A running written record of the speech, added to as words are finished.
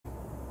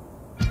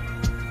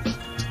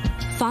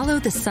Follow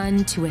the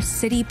sun to a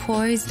city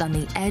poised on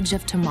the edge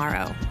of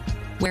tomorrow,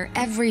 where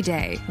every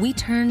day we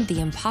turn the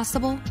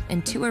impossible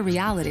into a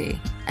reality.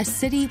 A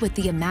city with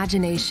the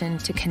imagination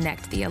to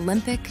connect the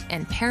Olympic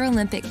and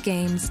Paralympic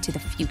Games to the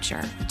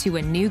future, to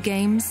a new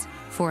Games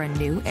for a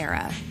new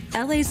era.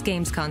 LA's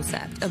Games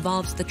concept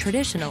evolves the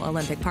traditional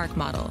Olympic Park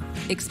model,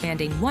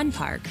 expanding one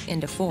park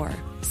into 4.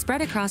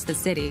 Spread across the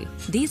city,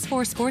 these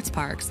 4 sports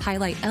parks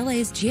highlight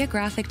LA's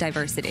geographic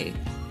diversity.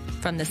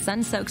 From the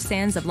sun-soaked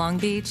sands of Long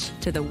Beach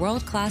to the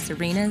world-class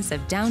arenas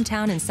of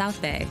downtown and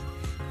South Bay,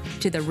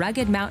 to the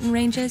rugged mountain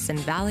ranges and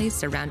valleys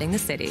surrounding the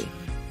city.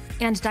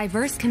 And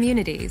diverse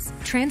communities,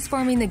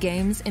 transforming the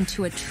Games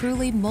into a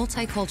truly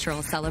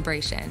multicultural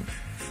celebration.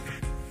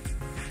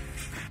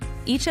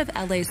 Each of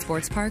LA's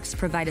sports parks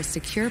provide a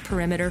secure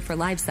perimeter for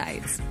live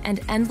sites and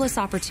endless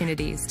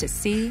opportunities to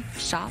see,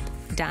 shop,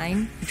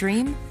 dine,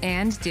 dream,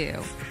 and do,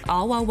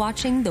 all while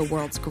watching the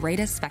world's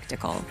greatest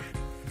spectacle.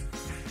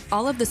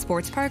 All of the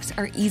sports parks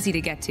are easy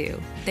to get to,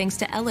 thanks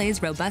to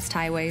LA's robust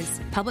highways,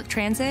 public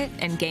transit,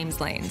 and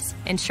Games lanes,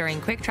 ensuring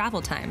quick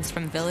travel times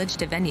from village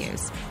to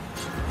venues.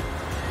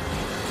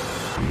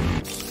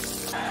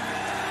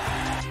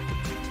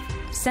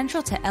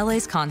 Central to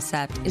LA's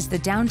concept is the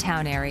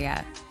downtown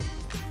area,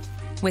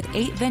 with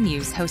 8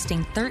 venues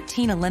hosting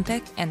 13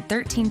 Olympic and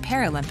 13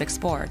 Paralympic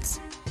sports.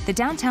 The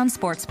Downtown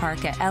Sports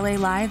Park at LA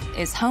Live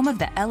is home of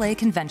the LA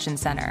Convention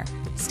Center,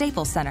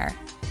 Staples Center,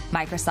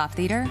 Microsoft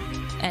Theater,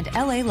 and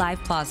LA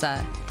Live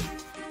Plaza.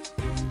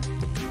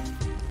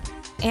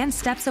 And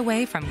steps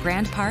away from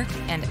Grand Park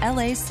and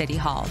LA's City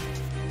Hall.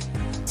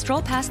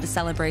 Stroll past the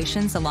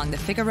celebrations along the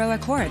Figueroa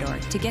Corridor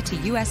to get to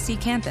USC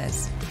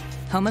campus,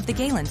 home of the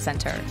Galen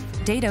Center,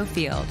 Dado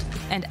Field,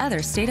 and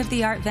other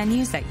state-of-the-art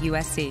venues at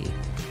USC.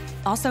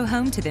 Also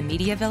home to the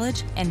Media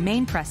Village and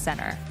Main Press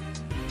Center,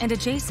 and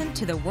adjacent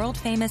to the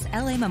world-famous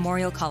LA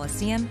Memorial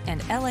Coliseum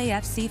and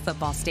LAFC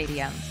football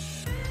stadium.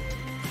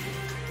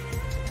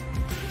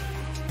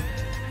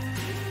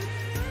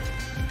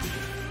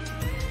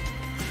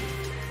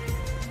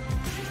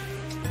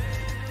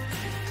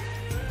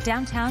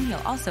 Downtown,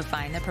 you'll also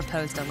find the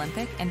proposed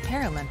Olympic and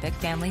Paralympic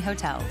family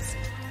hotels.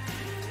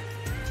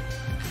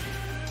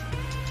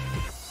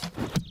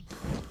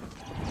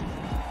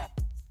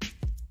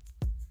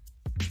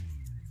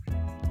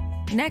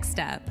 Next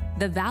up,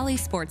 the Valley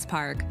Sports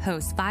Park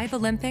hosts 5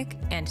 Olympic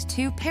and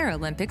 2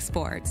 Paralympic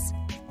sports.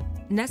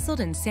 Nestled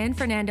in San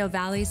Fernando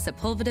Valley's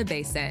Sepulveda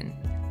Basin,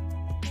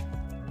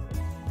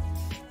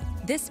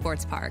 this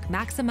sports park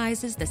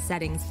maximizes the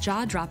setting's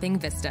jaw-dropping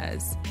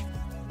vistas.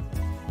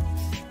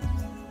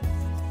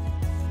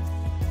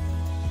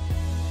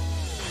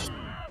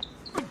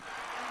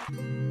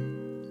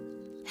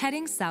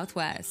 Heading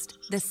southwest,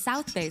 the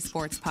South Bay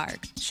Sports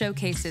Park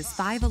showcases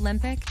 5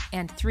 Olympic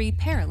and 3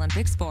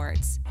 Paralympic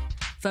sports,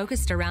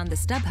 focused around the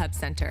StubHub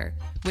Center,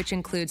 which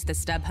includes the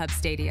StubHub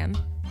Stadium,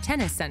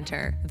 Tennis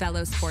Center,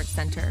 Velo Sports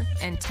Center,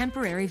 and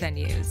temporary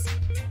venues.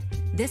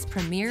 This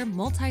premier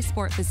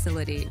multi-sport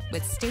facility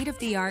with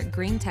state-of-the-art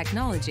green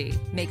technology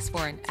makes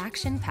for an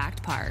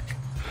action-packed park.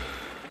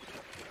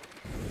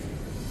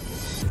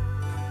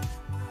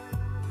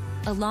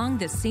 Along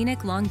the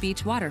scenic Long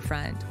Beach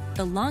waterfront,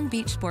 the Long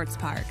Beach Sports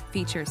Park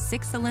features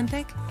 6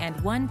 Olympic and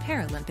 1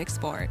 Paralympic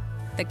sport.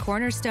 The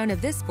cornerstone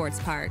of this sports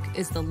park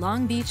is the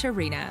Long Beach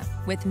Arena,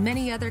 with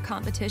many other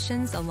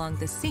competitions along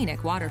the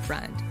scenic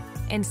waterfront.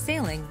 And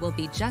sailing will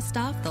be just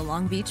off the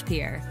Long Beach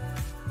Pier.